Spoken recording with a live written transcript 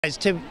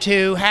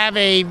To have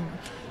a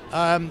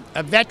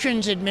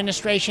Veterans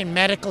Administration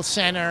Medical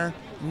Center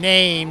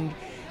named,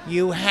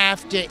 you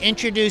have to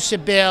introduce a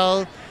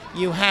bill,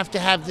 you have to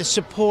have the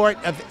support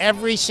of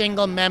every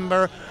single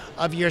member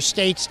of your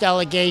state's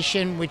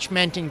delegation, which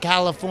meant in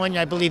California,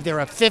 I believe there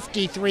are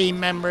 53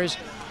 members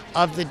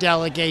of the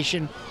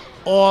delegation,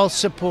 all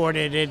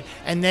supported it,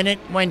 and then it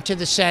went to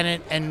the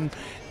Senate, and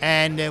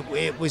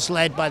it was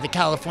led by the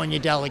California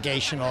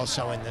delegation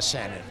also in the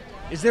Senate.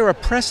 Is there a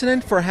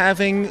precedent for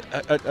having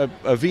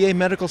a VA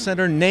medical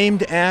center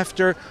named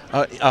after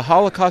a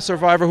Holocaust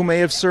survivor who may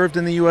have served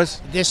in the U.S.?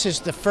 This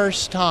is the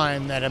first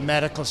time that a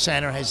medical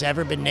center has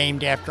ever been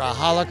named after a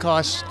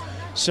Holocaust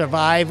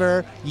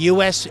survivor,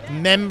 U.S.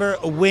 member,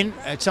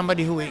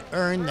 somebody who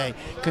earned the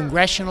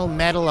Congressional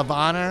Medal of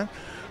Honor,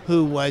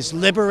 who was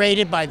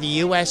liberated by the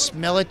U.S.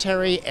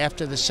 military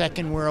after the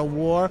Second World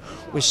War,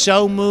 was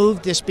so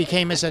moved this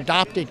became his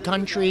adopted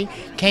country,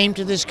 came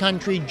to this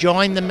country,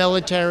 joined the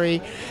military,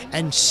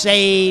 and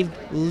saved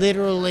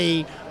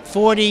literally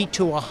 40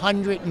 to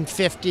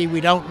 150,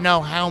 we don't know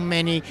how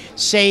many,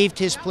 saved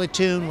his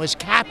platoon, was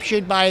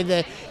captured by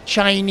the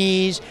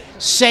Chinese,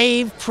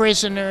 saved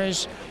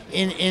prisoners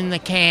in the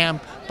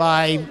camp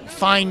by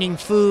finding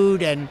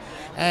food, and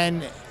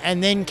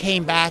then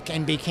came back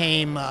and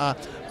became a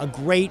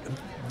great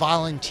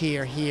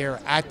volunteer here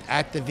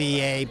at the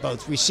VA,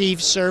 both received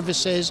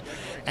services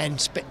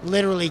and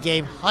literally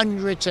gave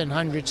hundreds and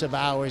hundreds of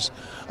hours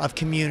of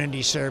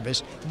community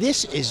service.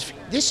 This is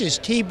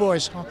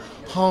Tibor's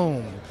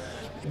home,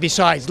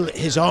 besides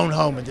his own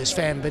home with his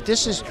family. But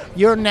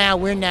we're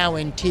now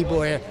in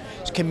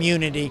Tibor's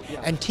community,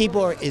 and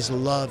Tibor is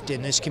loved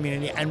in this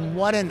community. And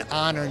what an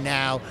honor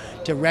now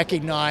to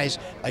recognize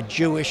a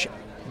Jewish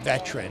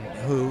veteran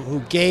who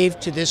gave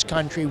to this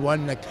country,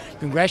 won the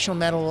Congressional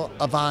Medal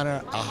of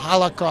Honor, a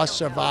Holocaust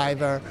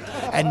survivor,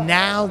 and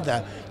now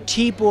the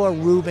Tibor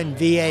Rubin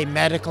VA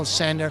Medical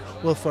Center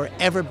will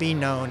forever be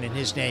known in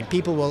his name.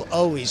 People will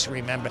always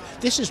remember.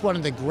 This is one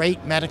of the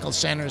great medical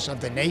centers of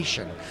the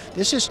nation.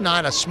 This is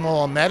not a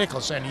small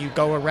medical center. You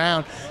go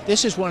around,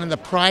 this is one of the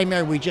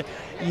primary,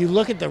 you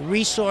look at the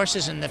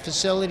resources and the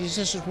facilities,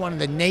 this is one of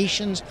the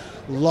nation's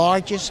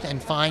largest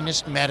and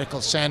finest medical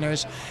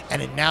centers,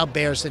 and it now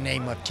bears the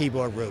name of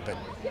Tibor Rubin.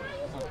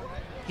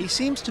 He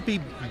seems to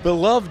be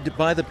beloved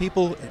by the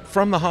people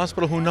from the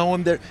hospital who know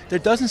him. There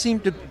doesn't seem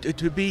to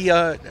be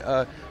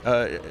a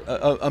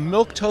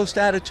milquetoast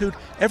attitude.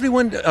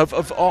 Everyone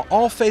of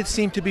all faiths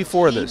seem to be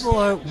for this.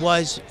 Tibor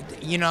was,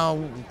 you know,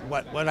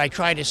 what I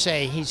try to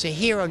say, he's a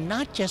hero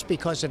not just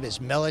because of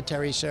his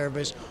military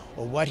service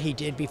or what he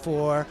did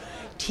before.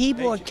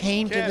 Tibor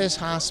came to this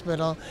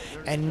hospital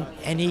and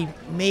he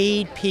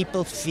made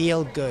people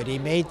feel good. He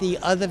made the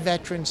other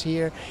veterans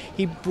here.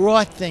 He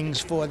brought things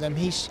for them.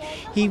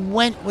 He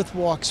went with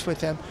walks with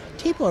them.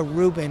 Tibor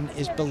Rubin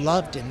is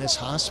beloved in this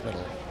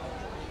hospital.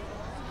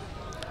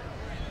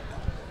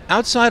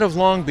 Outside of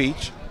Long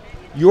Beach,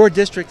 your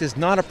district is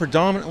not a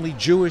predominantly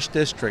Jewish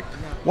district.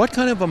 What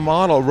kind of a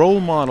role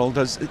model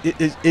is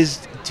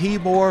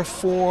Tibor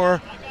for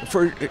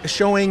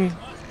showing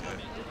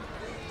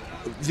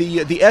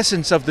the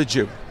essence of the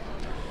Jew?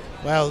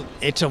 Well,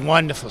 it's a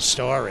wonderful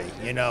story.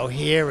 You know,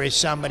 here is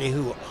somebody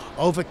who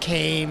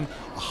overcame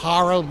a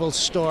horrible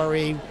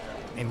story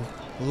and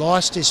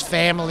lost his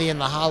family in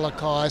the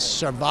Holocaust,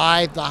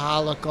 survived the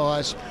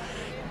Holocaust,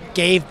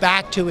 gave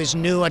back to his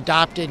new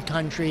adopted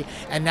country,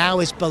 and now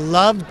is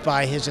beloved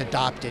by his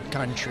adopted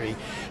country.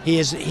 He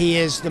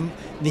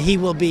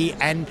will be,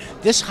 and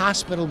this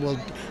hospital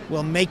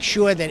will make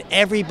sure that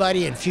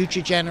everybody in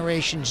future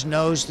generations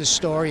knows the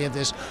story of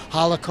this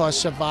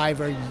Holocaust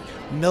survivor,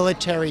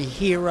 military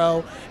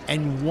hero,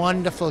 and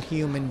wonderful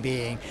human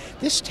being.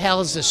 This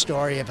tells the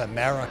story of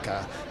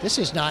America. This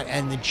is not,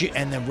 and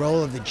the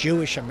role of the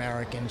Jewish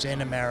Americans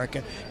in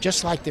America,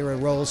 just like there are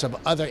roles of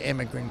other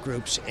immigrant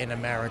groups in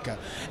America.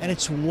 And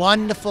it's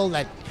wonderful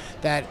that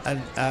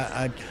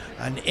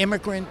an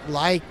immigrant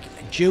like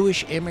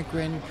Jewish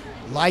immigrant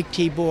like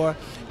Tibor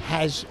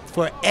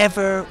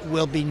forever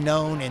will be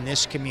known in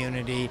this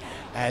community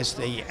as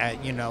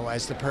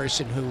the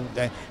person who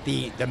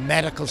the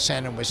medical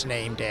center was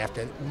named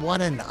after.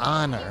 What an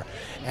honor.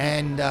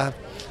 And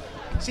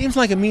seems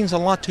like it means a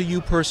lot to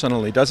you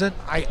personally, does it?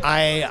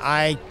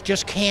 I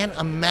just can't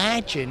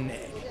imagine,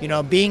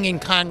 being in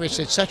Congress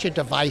at such a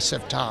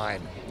divisive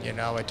time.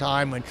 A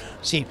time when it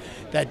seemed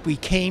that we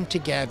came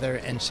together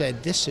and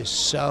said, this is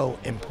so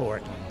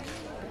important.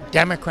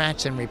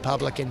 Democrats and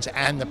Republicans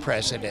and the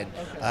president.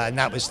 And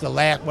that was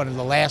one of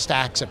the last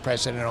acts of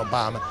President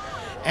Obama.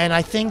 And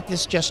I think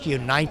this just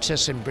unites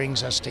us and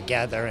brings us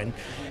together, and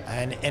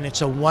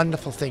it's a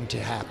wonderful thing to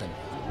happen.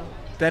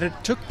 That it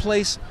took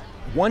place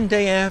one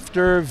day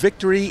after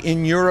Victory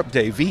in Europe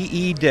Day,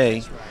 VE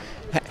Day.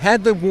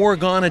 Had the war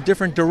gone a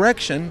different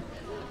direction,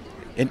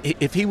 and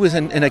if he was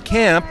in a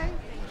camp,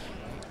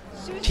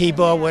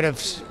 Tibor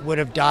would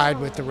have died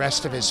with the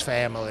rest of his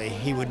family.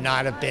 He would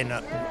not have been.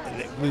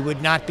 We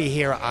would not be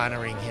here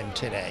honoring him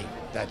today.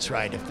 That's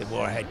right, if the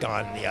war had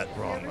gone the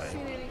wrong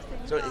way.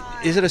 So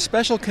is it a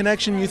special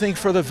connection, you think,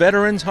 for the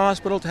Veterans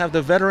Hospital to have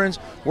the veterans,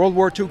 World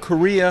War II,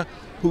 Korea,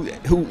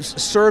 who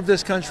served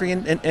this country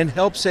and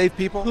helped save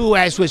people? Who,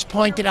 as was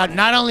pointed out,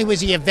 not only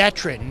was he a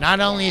veteran, not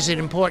only is it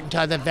important to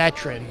other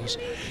veterans,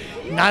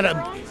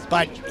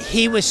 but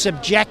he was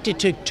subjected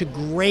to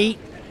great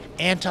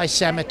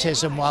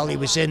anti-Semitism while he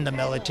was in the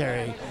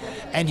military.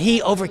 And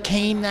he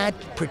overcame that,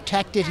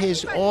 protected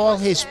all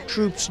his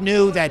troops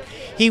knew that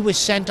he was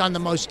sent on the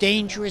most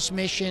dangerous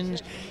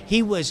missions.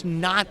 He was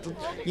not,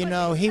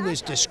 he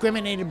was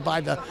discriminated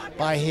by the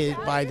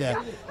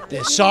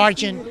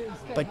sergeant,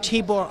 but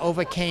Tibor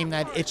overcame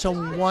that. It's a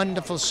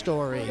wonderful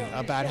story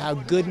about how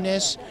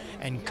goodness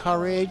and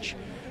courage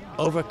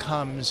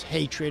overcomes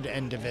hatred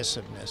and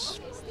divisiveness.